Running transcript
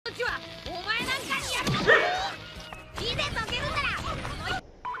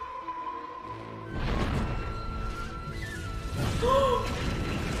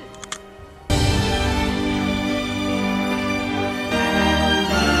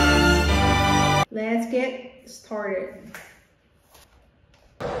get started.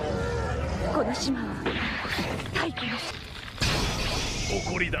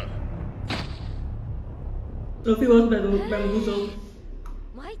 Luffy was bamboozled.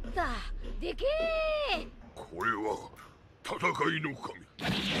 これは戦いの神エ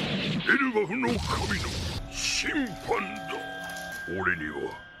ルバフの神の審判だ。俺には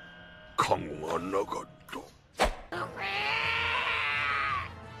加護がなかった。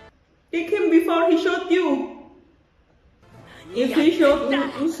Kick him before he shot you. If he shot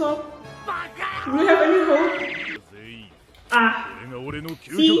Usopp, do you have any hope? Ah.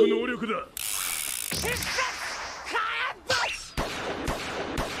 See?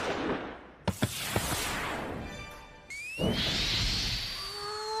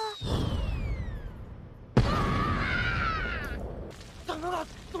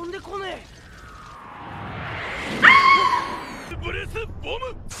 飛んでこねえ。ブレスボ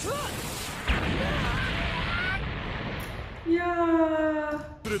ム。いや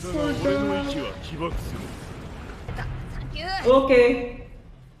ー。Okay.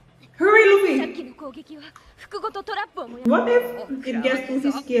 Hurry, Luffy. What if it gets to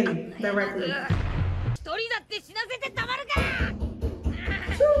his skin directly? Ah!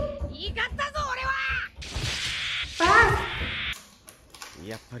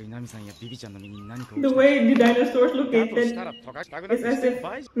 The way the dinosaurs located is as if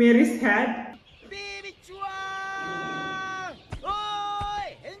Mary's head.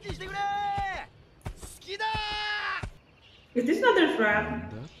 Is this another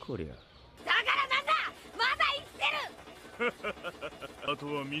trap?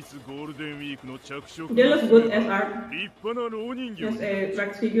 They look good as art. As a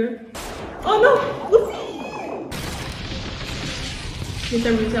wax figure. Oh no! He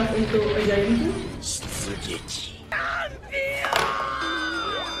turned himself into a giant fish.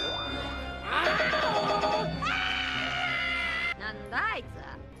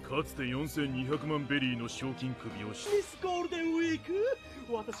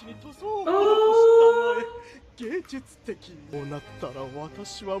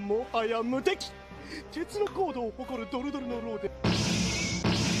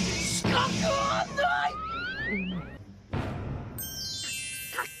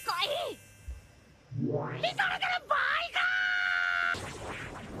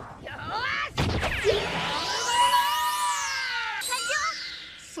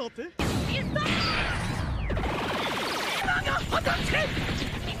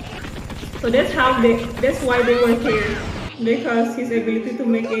 So that's why they were here, because his ability to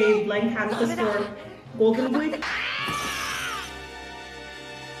make a blind canvas for golden bleed.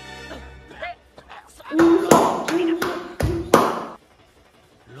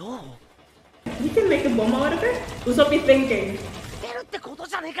 You can make a bomb out of it? Usopp is thinking.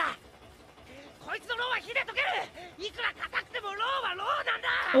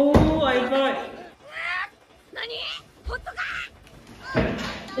 Oh, I thought.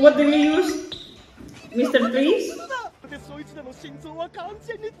 What did we use? Mr. Trees?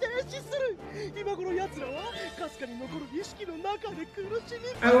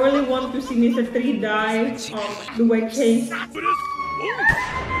 I really want to see Mr. Tree die of the white case.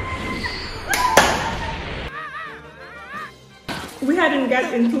 We hadn't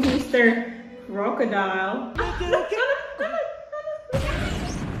got into Mr. Crocodile.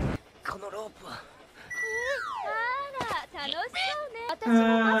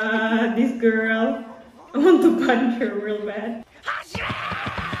 This girl. I want to punch her real bad.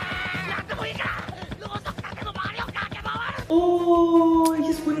 Oh,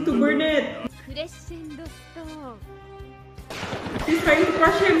 he's going to burn it. He's trying to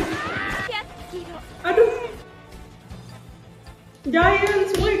crush him. Aduh.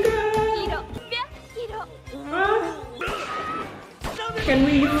 Giants, wake up! Can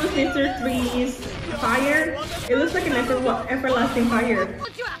we use Mr. Tree's fire? It looks like an everlasting fire.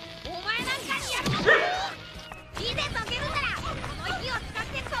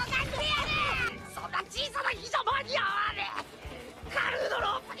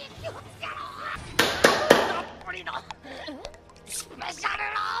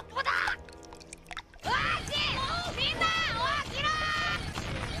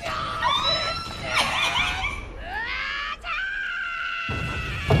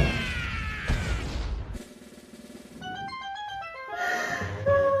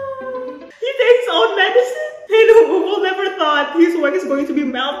 His work is going to be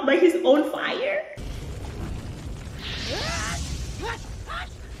melted by his own fire.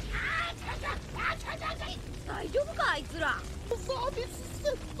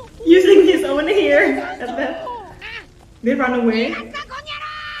 Using his own hair. They run away.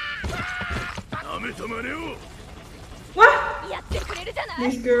 What?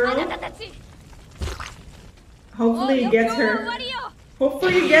 This girl? Hopefully he gets her.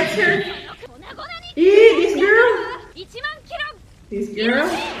 Hopefully he gets her. This girl. This girl.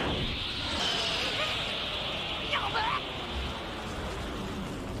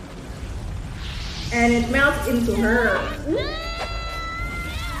 And it melts into her.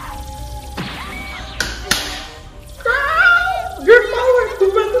 Girl! Girl power! Who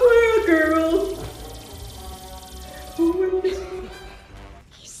won the world, girl? Who won this one?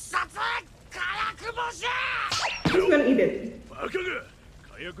 Who's gonna eat it?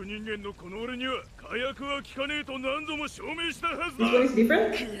 This one is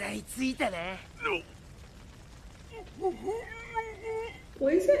different?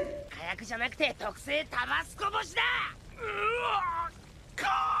 What is it?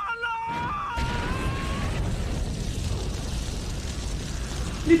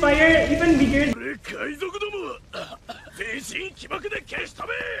 The fire even bigger.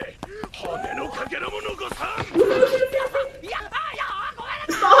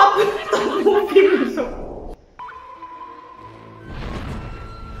 Stop! Stop walking, Usopp.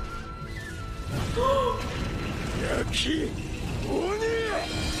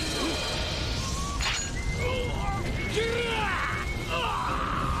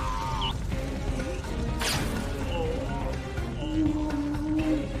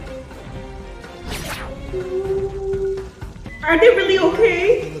 Are they really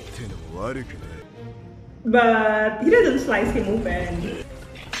okay? But he doesn't slice him open.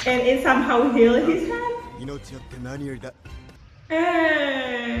 And it somehow heals his hand?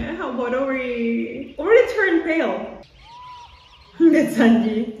 How about Ori? Ori turned pale. That's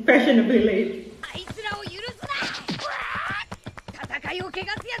Sanji, fashionably late.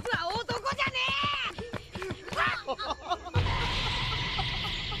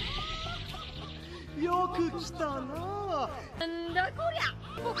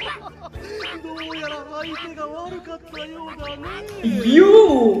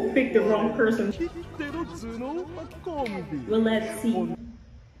 You picked the wrong person. Well, let's see.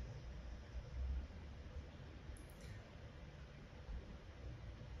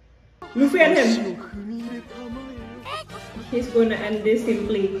 Luffy and him. He's gonna end this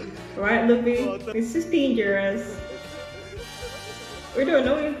simply. Right, Luffy? This is dangerous. We don't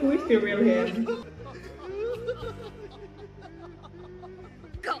know who is the real him.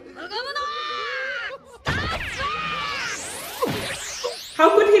 How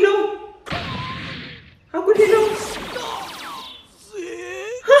could he know? How could he know?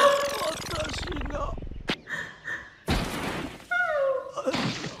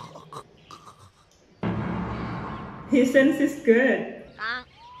 His sense is good.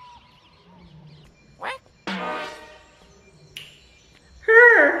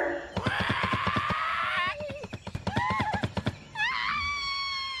 Her.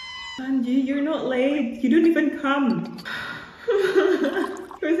 Sanji, you're not late. You don't even come.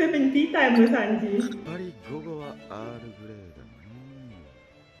 We're having tea time with Sanji.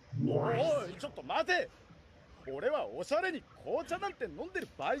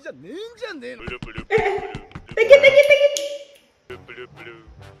 Take it!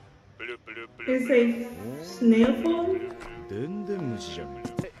 It's a snail phone?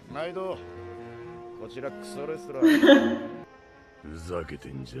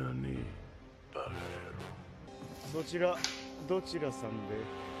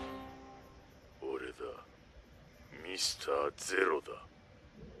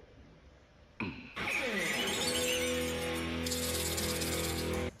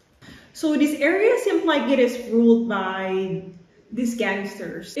 So this area seems like it is ruled by these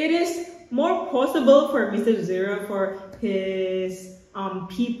gangsters. It is more possible for Mr. Zero, for his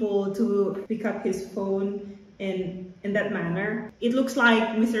people to pick up his phone in that manner. It looks like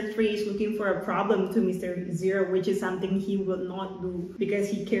Mr. 3 is looking for a problem to Mr. Zero, which is something he will not do because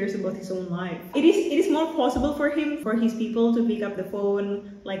he cares about his own life. It is more possible for him, for his people to pick up the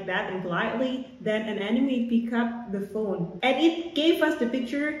phone like that and politely than an enemy pick up the phone. And it gave us the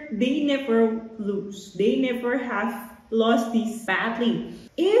picture they never lose. They never have lost this badly.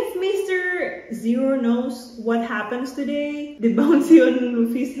 If Mr. Zero knows what happens today, the bounty on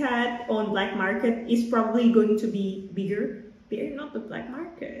Luffy's head on black market is probably going to be bigger. They're not the black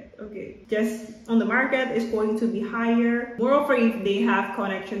market, okay. Just on the market is going to be higher. Moreover, if they have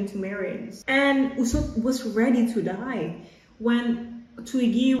connection to Marines. And Usopp was ready to die. When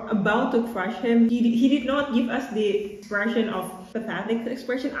Twiggy about to crush him, he did not give us the expression of pathetic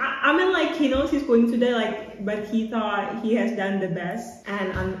expression. I mean, like, he knows he's going to die, like, but he thought he has done the best.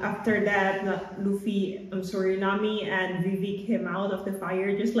 And after that, Luffy, Nami and Vivi came out of the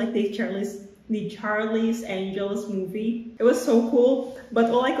fire just like they the Charlie's Angels movie. It was so cool,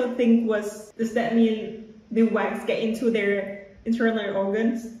 but all I could think was, does that mean the wax get into their internal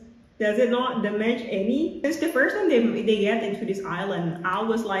organs? Does it not damage any? Since the first time they get into this island, I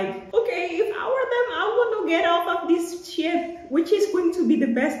was like, okay, if I were them, I want to get off of this ship, which is going to be the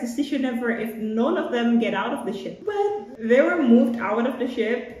best decision ever if none of them get out of the ship. But they were moved out of the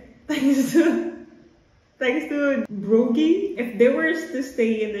ship thanks to Brogy. If they were to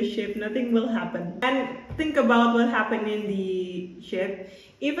stay in the ship, nothing will happen. And think about what happened in the ship.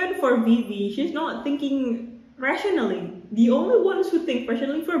 Even for Vivi, she's not thinking rationally. The only ones who think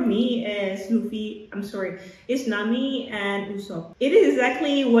rationally for me is is Nami and Usopp. It is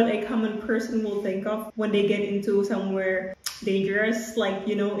exactly what a common person will think of when they get into somewhere dangerous, like,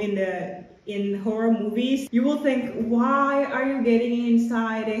 you know, in horror movies. You will think, why are you getting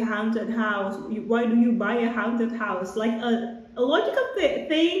inside a haunted house? Why do you buy a haunted house? Like a logical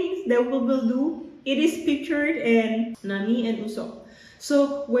thing that we will do, it is pictured in Nami and Usopp.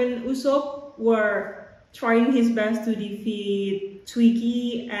 So when Usopp were trying his best to defeat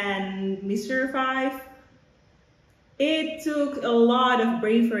Twiki and Mr. Five, it took a lot of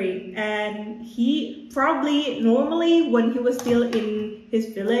bravery, and he probably normally when he was still in his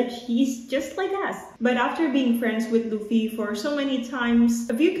village, he's just like us. But after being friends with Luffy for so many times,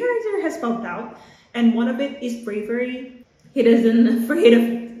 a few characters has popped out, and one of it is bravery. He doesn't afraid of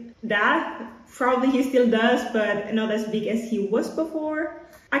death. Probably he still does, but not as big as he was before.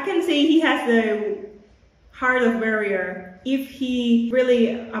 I can say he has the heart of warrior if he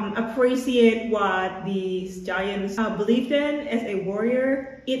really appreciate what these giants believed in as a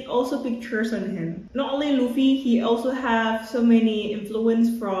warrior. It also pictures on him. Not only Luffy, he also have so many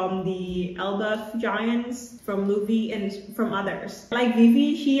influence from the Elbaf giants, from Luffy, and from others. Like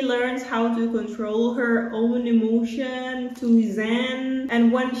Vivi, she learns how to control her own emotion to Zen,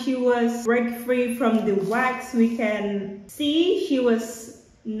 and when she was break free from the wax, we can see she was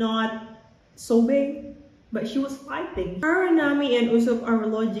not sobbing, but she was fighting. Karanami and Usopp are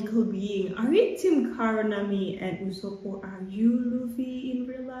logical beings. Are you team Karanami and Usopp, or are you Luffy in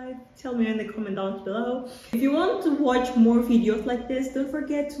real life? Tell me in the comment down below. If you want to watch more videos like this, don't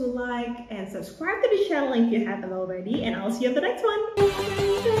forget to like and subscribe to the channel if you haven't already, and I'll see you on the next one.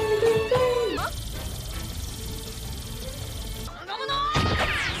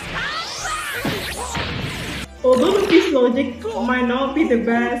 Although Luffy's logic might not be the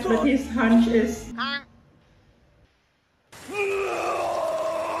best, but his hunch is.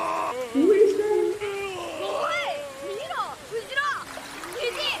 Who is that?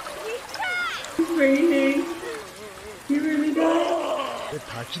 It's raining. He really died?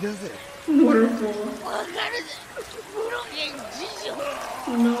 Waterfall.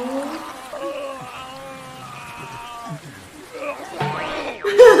 No.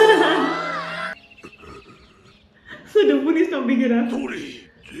 So the wound is not big enough.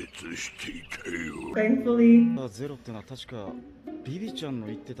 Thankfully.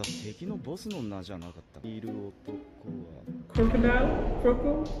 Crocodile?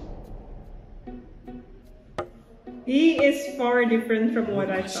 Croco? He is far different from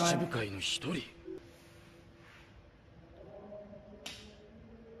what I thought.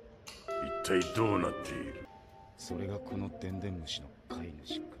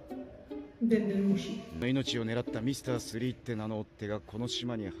 Dendemushi. 命を狙ったミスター3って名の追っ手がこの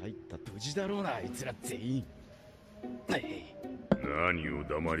島に入った無事だろうな、あいつら全員。何を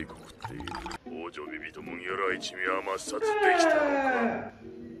黙りこくっている。王女ビビと麦わら一味は抹殺できたのか。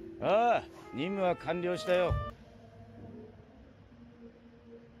ああ、任務は完了したよ。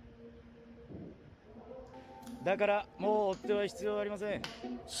だからもう追っ手は必要ありません。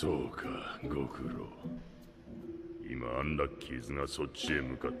そうか、ご苦労。今アンラッキーズがそっちへ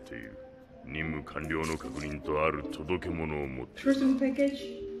向かっている。任務完了の確認とある届け物を持っている。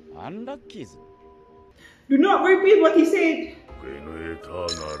アンラッキーズ。Do not repeat what he said. 時計のエターナル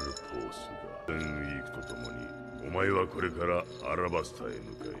ポースだ。10ウィークとともにお前はこれからアラバスタへ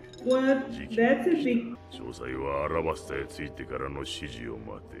向かえ。What? That's a big... 詳細はアラバスタへ着いてからの指示を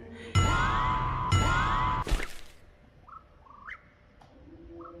待て。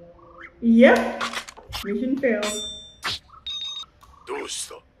Yep. Mission failed. どうし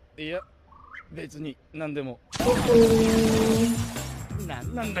た？いや、別に何でも。な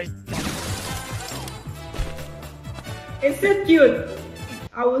んだい。It's so cute.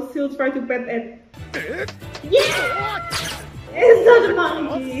 I will still try to pet it. Yeah! It's not a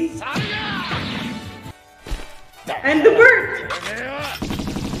monkey. And the bird!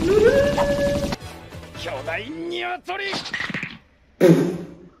 No. 巨大ニワトリ。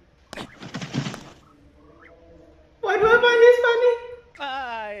Why do I find this funny?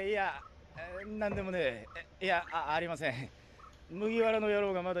 ああ、いや、なんでもね、いや、ありません。麦わらの野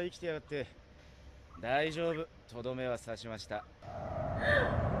郎がまだ生きてやがって。大丈夫、とどめは刺しました。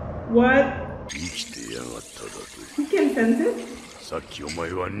What? 生きてやがっただと。 He can sense it? さっきお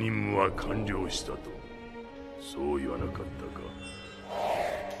前は任務は完了したとそう言わなかったか。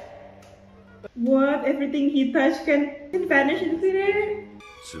 What? Everything he touched can vanish into the air?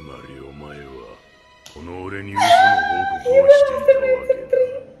 つまりお前はこの俺に嘘の報告をしていたわけだ。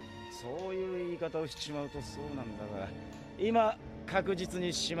そういう言い方をしてしまうとそうなんだが、今確実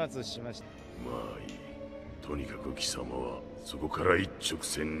に始末しました。まあいい。とにかく貴様はそこから一直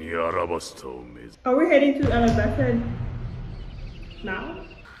線にアラバスタを目指す。 Are we heading to Elbaf now?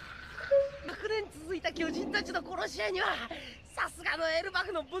 100年続いた巨人たちの殺し合いにはさすがのエルバ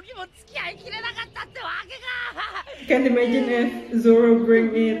フの武器も付き合いきれなかったってわけか。 Can't imagine if Zoro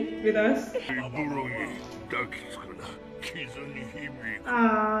bring it with us. ブロギ抱きつくな。傷に響く。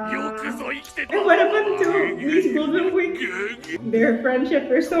よくぞ生きてた。 And what happened to these golden wings? Their friendship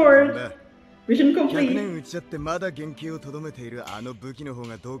restored. Mission 100 complete. 年打ち合ってまだ原型をとどめているあの武器の方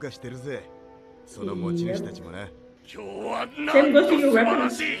がどうかしてるぜ。その持ち主たちもな。今日はなんと素晴ら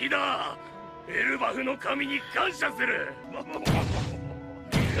しい日だ。エルバフの神に感謝する。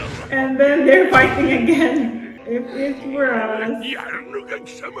 And then they're fighting again. If it were us. やるのか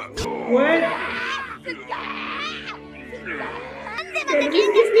貴様。 What? Can we skip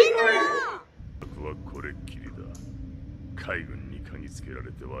this part? はこれっきりだ。海軍に嗅ぎつけら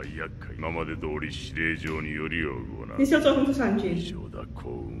れては厄介。今まで通り指令状によりを行う。 He's still talking to 以 Sanji. 上だ幸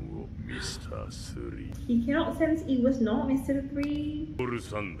運をミスター3。 He cannot sense it was not Mr. 3. オール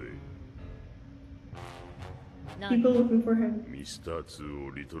サンデー。 People looking for him. ミスター2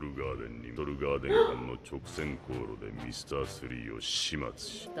をリトルガーデンにリトルガーデン間の直線航路でミスター3を始末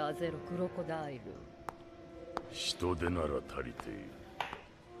し、ダゼロクロコダイル。人手なら足りている。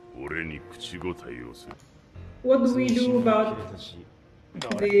俺に口答えをする。 What do we do about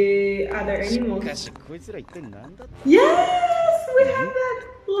the other しか animals? しこいつら一体何だ。 Yes! We have that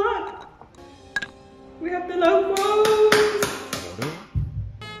lock! We have the lock pose!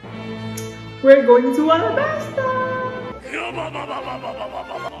 We're going to Alabasta!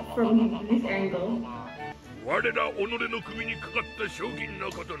 From this angle. 我ら己の首にかかった賞金の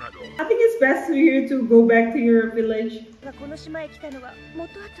ことなど。 I think it's best for you to go back to your village. この島へ来たのは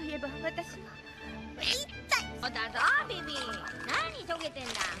元はといえば私は一体そうだぞビビ何遂げてん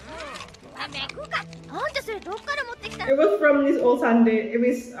だめくかあんたそれどっから持ってきた It was from this old Sunday. It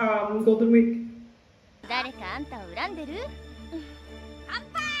was Golden Week. 誰かあんたを恨んでる乾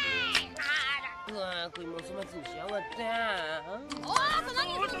杯うわ食いもそまつにしやがって。おーそ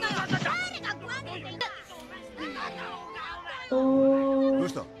何すんだよ誰が食わねえんだ Oh. どう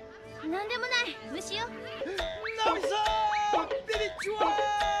したなんでもない無視よナミさんビリッチは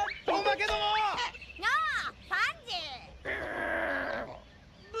おまけどもなあパンジ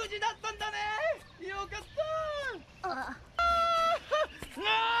無事だったんだね。よかった。あ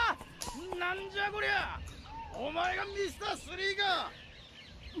なんじゃこりゃ。お前がミスター3が。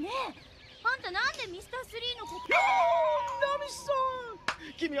ねえあんたなんでミスター3のことナミさ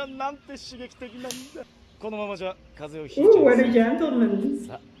ん、君はなんて刺激的なんだ。このままじゃ風邪をひいちゃ Ooh, う what a gentleman.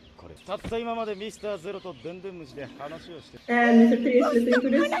 さあ、これたった今までミスターゼロとデンデン虫で話をして And Mr. 3 is listening to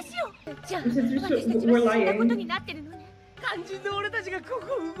this. 話をじゃあ Mr. 3私たち we're はそんな lying. ことになってるのね肝心の俺たちがこ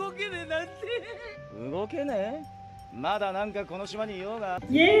こ動けねえなんて。動けねえ。まだなんかこの島にいようが。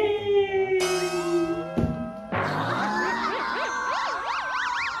 Yay! アラ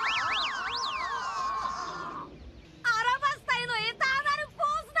バスタへのエターナルポ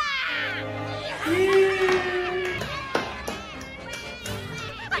ーズだ Yay!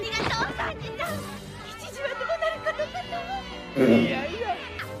 ありがとうサンジさん一時はどうなることかといやいや。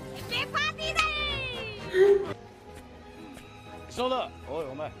でパーティーだそうだ。おい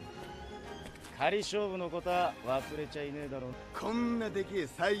お前。仮勝負のことは忘れちゃいねえだろう。こんなでけえ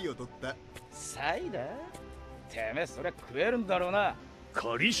サイを取った。サイだ。てめえそりゃ食えるんだろうな。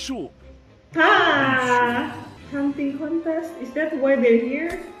仮勝。 Ha! Hunting contest? Is that why they're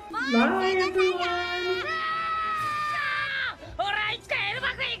here? Bye, everyone! ほらいつかエルバ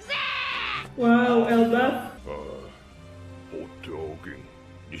フへ行くぜ。 Wow, Elbaf. ああ、放ってはおけん。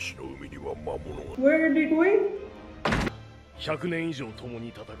西の海には魔物が。 Where are they going? 100年以上共に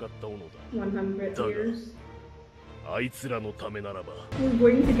戦った斧だ。 100 years. あいつらのためならば。 We're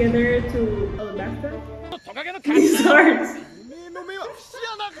going together to Alabasta? トカゲの These hearts! おめえの目は節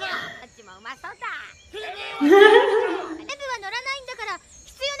穴か。あっちもうまそうだエブは乗らないんだから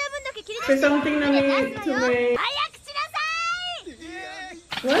必要な分だけ切り出 There's して something that 出 we すの to よ make. 早くしなさ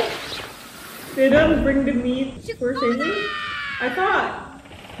い What? They don't bring the meat for sailing? I thought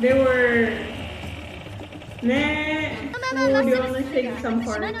They were... Nah. Oh, they only take some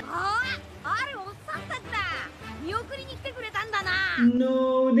part. あれおっさんたちだ。見送りに来てくれたんだな。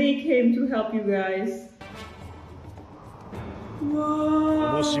 No, they came to help you guys. こ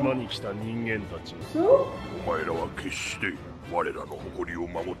の島に来た人間たち。 So? お前らは決して我らの誇りを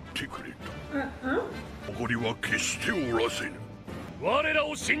守ってくれた。誇りは決しておらせぬ。我ら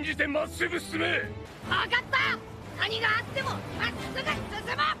を信じてまっすぐ進め。分かった。何があってもまっすぐ進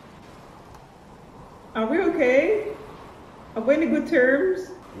む。 Are we okay? Are we in good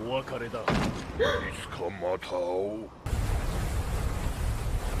terms? お別れだ。いつかまた会おう。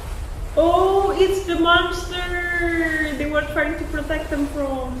 Oh, it's the monster they were trying to protect them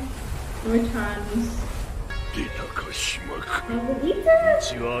from. No chance. 出たか島か。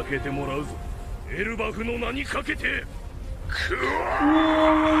道は開けてもらうぞ。エルバフの名にかけて。く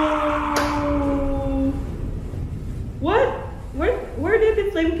わ。 What? Where did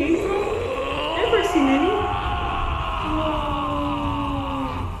the flame came from? Never seen any.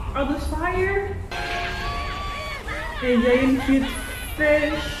 Are those fire? A giant cute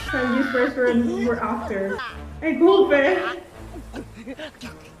fish. Sanji's first friends were after. A goldfish.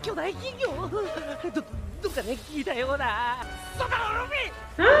 巨大企業。どっかね聞いたような。そうだろルフ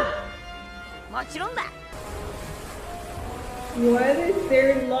ィ。もちろんだ。 What is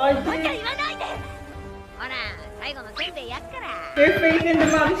their もう一 logic? 回言わないで。ほら、最後のせんべい焼くから。 Their faith in the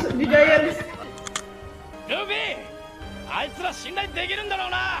monster, the giants. ルフィ、あいつら信頼できるんだろう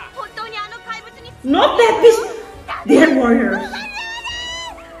な。本当にあの怪物に。 Not that fish. They're warriors.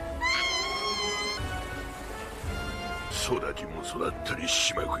 育ちも育ったり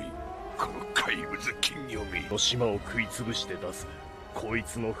しまくい。この怪物金魚め。の島を食いつぶして出す。こい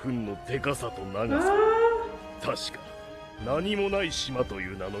つの糞のでかさと長さ。確か何もない島と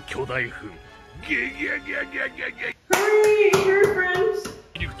いう名の巨大糞。ゲゲゲゲゲゲ。 Hurry, your friends.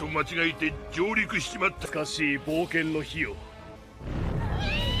 陸と間違えて上陸しちまった。難しい冒険の日よ。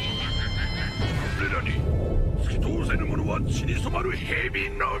俺らに突き通せぬ者は血に染まる蛇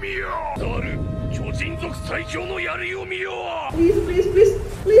のみよ。ザル、巨人族最強の槍を見よう。 Please, please, please,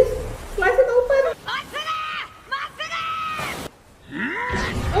 please, slice it open. まっすぐまっすぐ。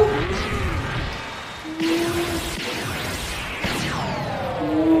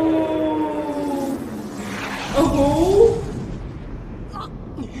 Oh. Oh.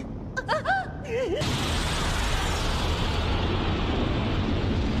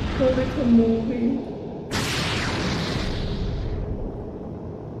 So it's a movie.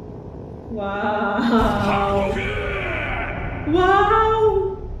 Wow.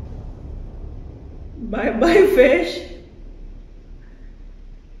 Wow. Bye bye fish.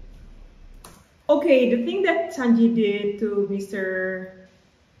 Okay, the thing that Sanji did to Mr.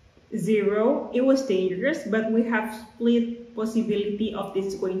 Zero, it was dangerous, but we have split possibility of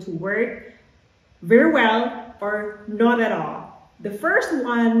this going to work very well or not at all. The first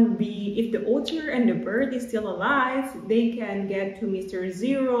one would be if the otter and the bird is still alive, they can get to Mr.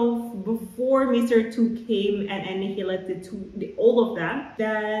 Zero before Mr. 2 came and annihilated all of them.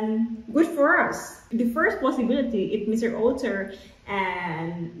 Then good for us. The first possibility, if Mr. Otter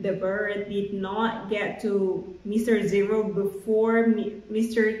and the bird did not get to Mr. Zero before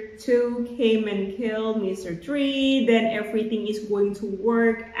Mr. 2 came and killed Mr. 3, then everything is going to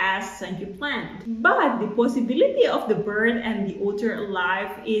work as Sanji planned. But the possibility of the bird and the otter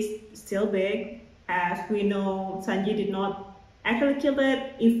alive is still big. As we know, Sanji did not actually kill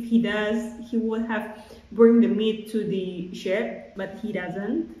it. If he does, he would have bring the meat to the ship, but he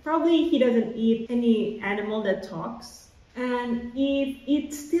doesn't. Probably he doesn't eat any animal that talks. And if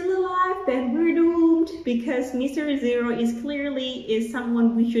it's still alive, then we're doomed because Mr. Zero is clearly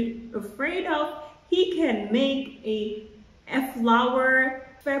someone we should afraid of. He can make a flower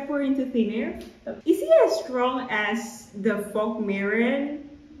vapor into thin air. Is he as strong as the Fog Marin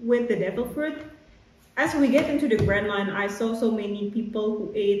with the devil fruit? As we get into the Grand Line, I saw so many people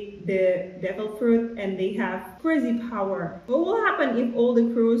who ate the devil fruit and they have crazy power. What will happen if all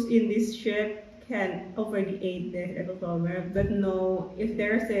the crews in this ship can already eat the devil flower? But no, if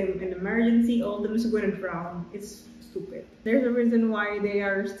there's an emergency, all of them is going to drown. It's stupid. There's a reason why they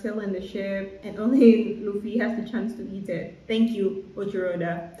are still in the ship and only Luffy has the chance to eat it. Thank you,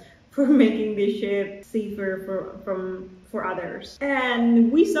 Ochiroda, for making this ship safer for others.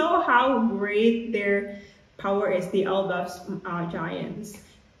 And we saw how great their power is, the Elbaf's giants.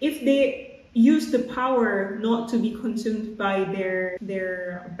 If they use the power not to be consumed by their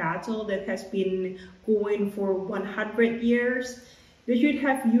battle that has been going for 100 years, they should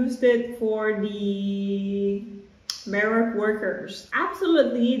have used it for the Merrick workers.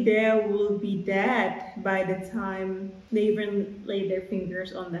 Absolutely, they will be dead by the time they even lay their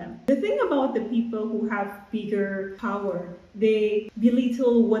fingers on them. The thing about the people who have bigger power, they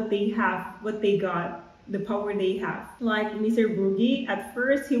belittle what they have, what they got, the power they have. Like Mr. Boogie, at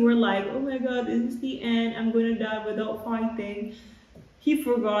first he were like, oh my god, this is the end, I'm gonna die without fighting. He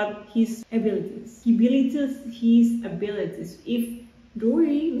forgot his abilities. He belittles his abilities. If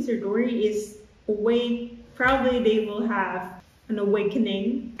Dory, Mr. Dory is awake, probably they will have an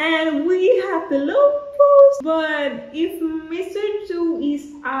awakening. And we have the low post. But if Mr. 2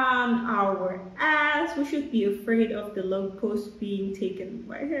 is on our ass, we should be afraid of the low post being taken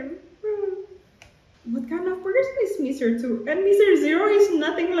by him. What kind of person is Mr. 2? And Mr. 0 is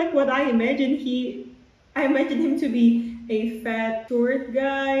nothing like what I imagined. I imagined him to be a fat, short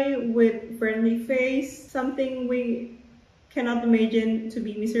guy with friendly face. Something we cannot imagine to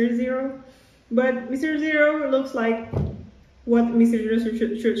be Mr. 0. But Mr. 0 looks like what Mr.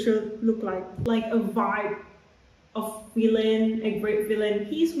 0 should look like. Like a vibe of villain, a great villain.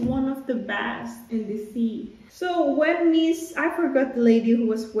 He's one of the best in the sea. So when I forgot the lady who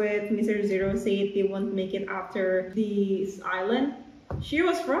was with Mr. 0 said they won't make it after this island, she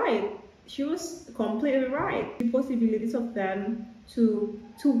was right. She was completely right. The possibilities of them to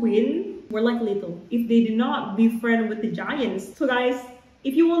win were like little if they did not befriend with the giants. So guys,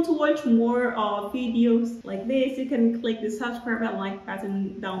 if you want to watch more videos like this, you can click the subscribe and like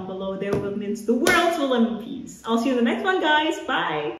button down below. That will mean the world to LemonPiece. I'll see you in the next one, guys. Bye!